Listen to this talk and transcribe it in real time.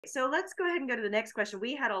So let's go ahead and go to the next question.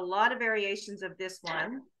 We had a lot of variations of this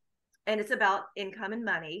one, and it's about income and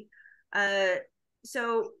money.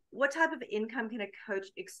 So what type of income can a coach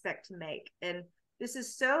expect to make? And this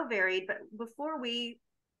is so varied, but before we,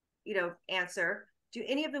 answer, do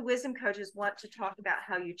any of the wisdom coaches want to talk about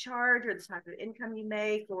how you charge or the type of income you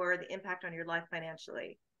make or the impact on your life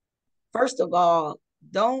financially? First of all,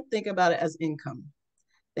 don't think about it as income.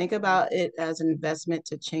 Think about it as an investment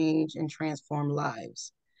to change and transform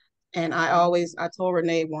lives. And I told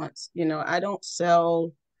Renee once, I don't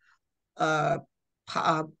sell, uh,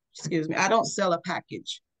 I don't sell a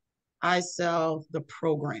package. I sell the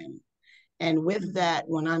program. And with that,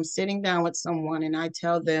 when I'm sitting down with someone and I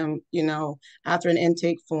tell them, after an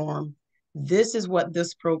intake form, this is what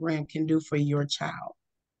this program can do for your child,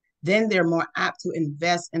 then they're more apt to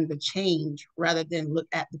invest in the change rather than look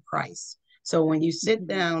at the price. So when you sit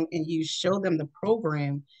down and you show them the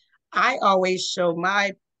program, I always show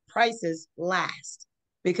my prices last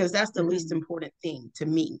because that's the least important thing to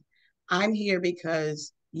me. I'm here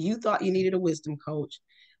because you thought you needed a wisdom coach.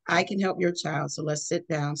 I can help your child. So let's sit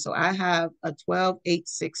down. So I have a 12, 8,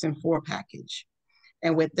 6, and 4 package.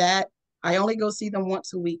 And with that, I only go see them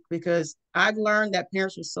once a week because I've learned that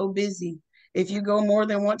parents are so busy. If you go more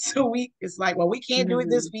than once a week, it's like, well, we can't do it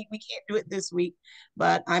this week. We can't do it this week.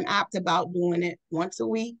 But I'm apt about doing it once a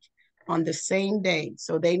week on the same day.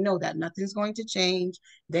 So they know that nothing's going to change.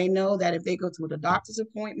 They know that if they go to the doctor's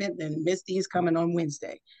appointment, then Miss D is coming on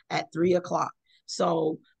Wednesday at 3 o'clock.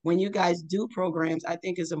 So when you guys do programs, I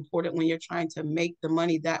think it's important when you're trying to make the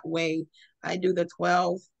money that way. I do the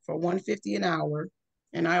 12 for 150 an hour,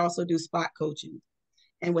 and I also do spot coaching.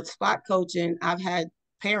 And with spot coaching, I've had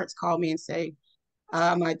parents call me and say,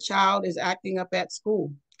 my child is acting up at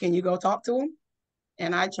school. Can you go talk to him?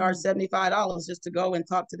 And I charge $75 just to go and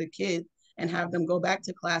talk to the kid and have them go back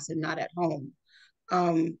to class and not at home.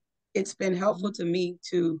 It's been helpful to me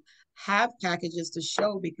to have packages to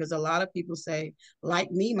show because a lot of people say, like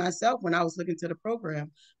me, myself, when I was looking to the program,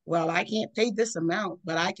 well, I can't pay this amount,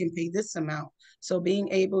 but I can pay this amount. So being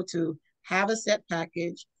able to have a set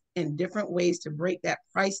package and different ways to break that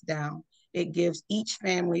price down, it gives each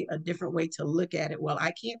family a different way to look at it. Well,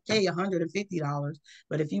 I can't pay $150,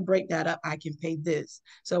 but if you break that up, I can pay this.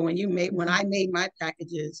 So when I made my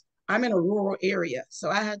packages, I'm in a rural area, so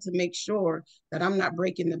I had to make sure that I'm not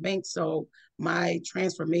breaking the bank so my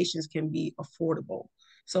transformations can be affordable.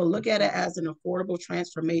 So look at it as an affordable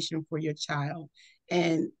transformation for your child.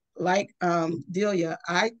 And like Delia,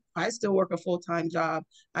 I still work a full-time job.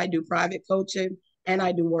 I do private coaching and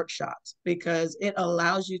I do workshops because it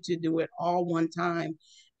allows you to do it all one time.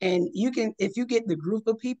 And you can, if you get the group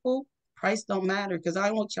of people, price don't matter because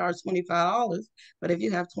I won't charge $25. But if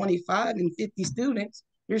you have 25 and 50 students,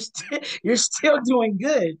 you're still doing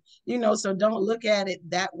good, so don't look at it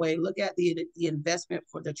that way. Look at the investment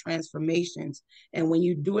for the transformations. And when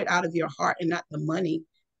you do it out of your heart and not the money,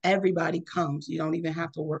 everybody comes. You don't even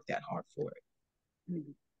have to work that hard for it.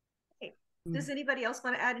 Okay. Does anybody else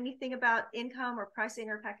want to add anything about income or pricing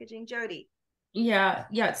or packaging? Jody?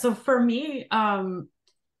 Yeah. So for me, I'm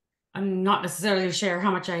not necessarily to share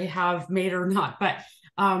how much I have made or not, but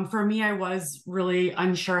for me, I was really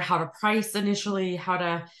unsure how to price initially,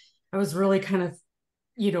 I was really kind of,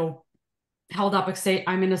 held up. Say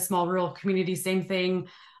I'm in a small rural community, same thing.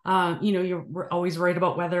 You're always worried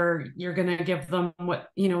about whether you're going to give them what,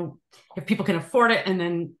 if people can afford it,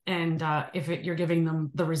 and if you're giving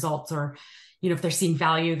them the results, or, if they're seeing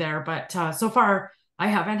value there. But so far, I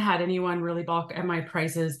haven't had anyone really balk at my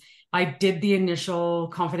prices. I did the initial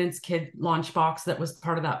Confidence Kid launch box that was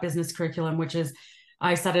part of that business curriculum, which is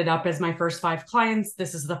I set it up as my first 5 clients.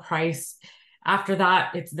 This is the price. After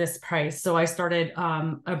that, it's this price. So I started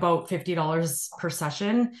about $50 per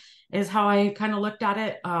session is how I kind of looked at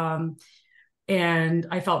it. And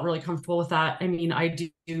I felt really comfortable with that. I mean, I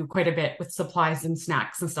do quite a bit with supplies and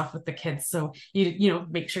snacks and stuff with the kids. So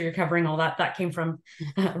make sure you're covering all that. That came from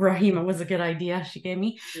Rahima, was a good idea she gave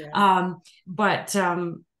me. Yeah.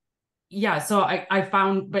 Yeah, so I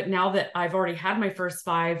found, but now that I've already had my first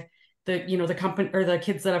 5, the company or the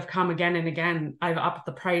kids that have come again and again, I've upped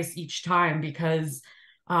the price each time because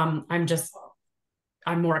I'm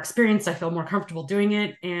more experienced. I feel more comfortable doing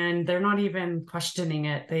it, and they're not even questioning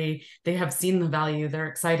it. They have seen the value. They're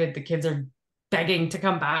excited. The kids are begging to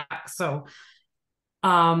come back. So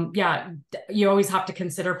yeah, you always have to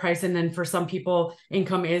consider price. And then for some people,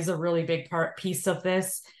 income is a really big piece of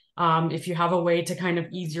this. If you have a way to kind of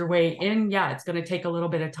ease your way in, yeah, it's going to take a little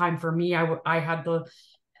bit of time. For me, I had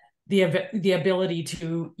the ability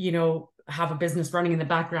to, have a business running in the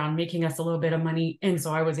background, making us a little bit of money. And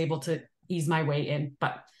so I was able to ease my way in.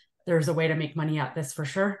 But there's a way to make money at this for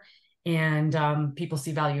sure. And people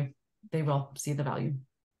see value. They will see the value.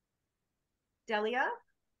 Delia?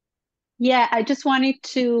 Yeah, I just wanted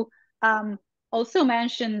to also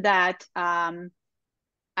mention that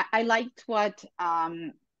I liked what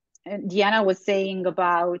Deanna was saying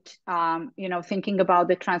about thinking about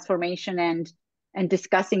the transformation and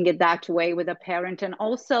discussing it that way with a parent. And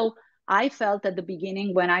also, I felt at the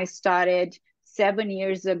beginning when I started 7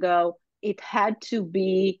 years ago, it had to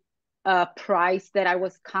be a price that I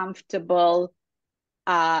was comfortable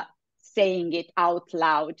saying it out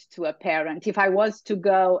loud to a parent. If I was to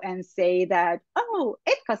go and say that, oh,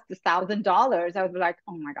 it costs $1,000, I would be like,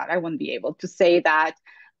 oh my God, I wouldn't be able to say that.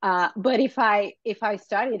 But if I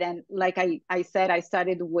started, and like I said, I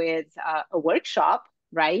started with a workshop,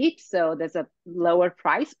 right? So there's a lower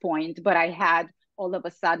price point, but I had all of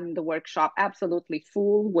a sudden the workshop absolutely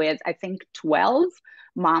full with, I think, 12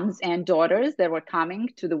 moms and daughters that were coming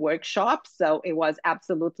to the workshop. So it was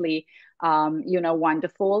absolutely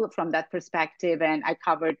wonderful from that perspective. And I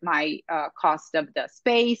covered my cost of the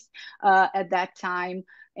space at that time.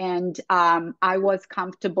 And I was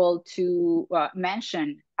comfortable to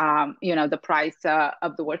mention, the price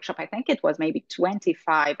of the workshop. I think it was maybe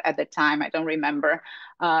 25 at the time. I don't remember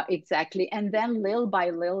exactly. And then little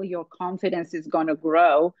by little, your confidence is going to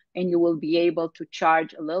grow and you will be able to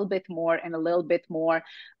charge a little bit more and a little bit more.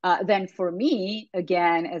 Then for me,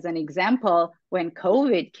 again, as an example, when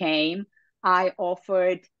COVID came, I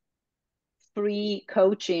offered free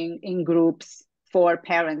coaching in groups for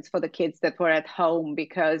parents, for the kids that were at home,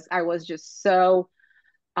 because I was just so,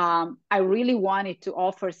 I really wanted to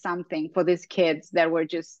offer something for these kids that were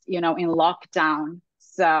just, in lockdown.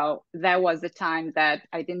 So that was the time that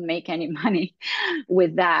I didn't make any money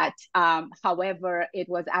with that. However, it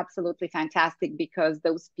was absolutely fantastic because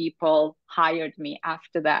those people hired me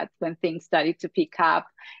after that when things started to pick up,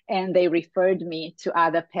 and they referred me to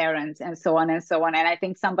other parents and so on and so on. And I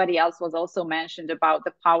think somebody else was also mentioned about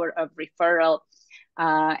the power of referral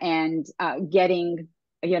and getting,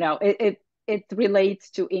 it relates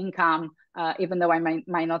to income, even though I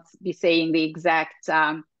might not be saying the exact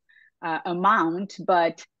amount,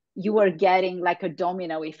 but you are getting like a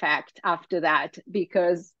domino effect after that,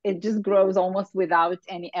 because it just grows almost without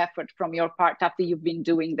any effort from your part after you've been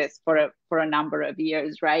doing this for a number of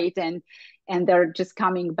years, right? And they're just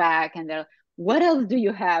coming back and they're, what else do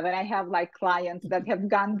you have? And I have like clients that have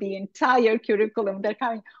gone the entire curriculum. They're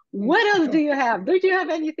coming, what else do you have? Do you have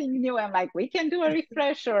anything new? I'm like, we can do a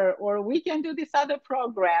refresher, or we can do this other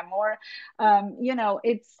program, or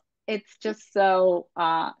it's just so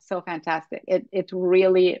fantastic. It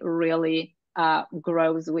really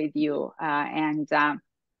grows with you, and I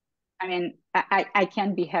mean, I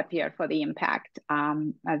can't be happier for the impact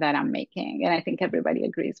that I'm making, and I think everybody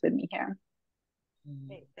agrees with me here.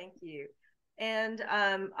 Okay, thank you. And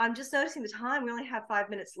I'm just noticing the time. We only have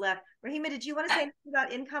 5 minutes left. Rahima, did you want to say anything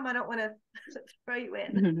about income? I don't want to throw you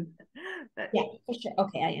in. But... Yeah, for sure.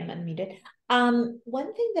 Okay, I am unmuted.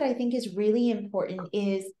 One thing that I think is really important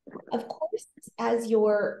is, of course, as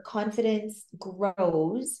your confidence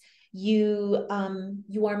grows, you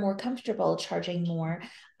are more comfortable charging more.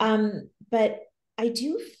 But I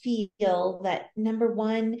do feel that, number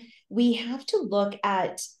one, we have to look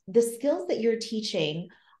at the skills that you're teaching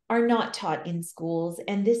are not taught in schools.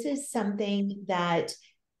 And this is something that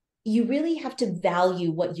you really have to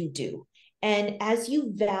value what you do. And as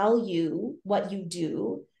you value what you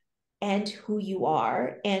do and who you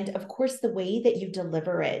are, and of course, the way that you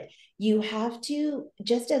deliver it, you have to,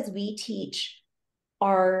 just as we teach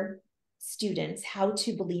our students how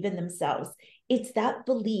to believe in themselves, it's that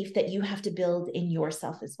belief that you have to build in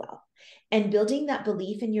yourself as well. And building that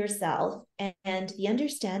belief in yourself and the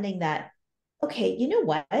understanding that, okay, you know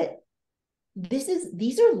what?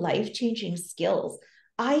 These are life-changing skills.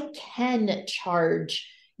 I can charge,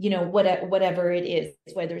 whatever it is,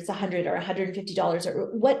 whether it's $100 or $150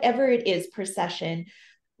 or whatever it is per session,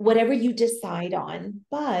 whatever you decide on.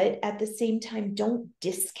 But at the same time, don't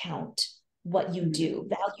discount what you do.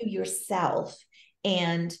 Value yourself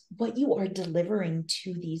and what you are delivering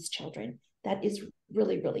to these children. That is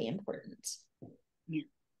really, really important. Yeah.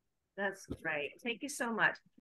 That's great. Thank you so much.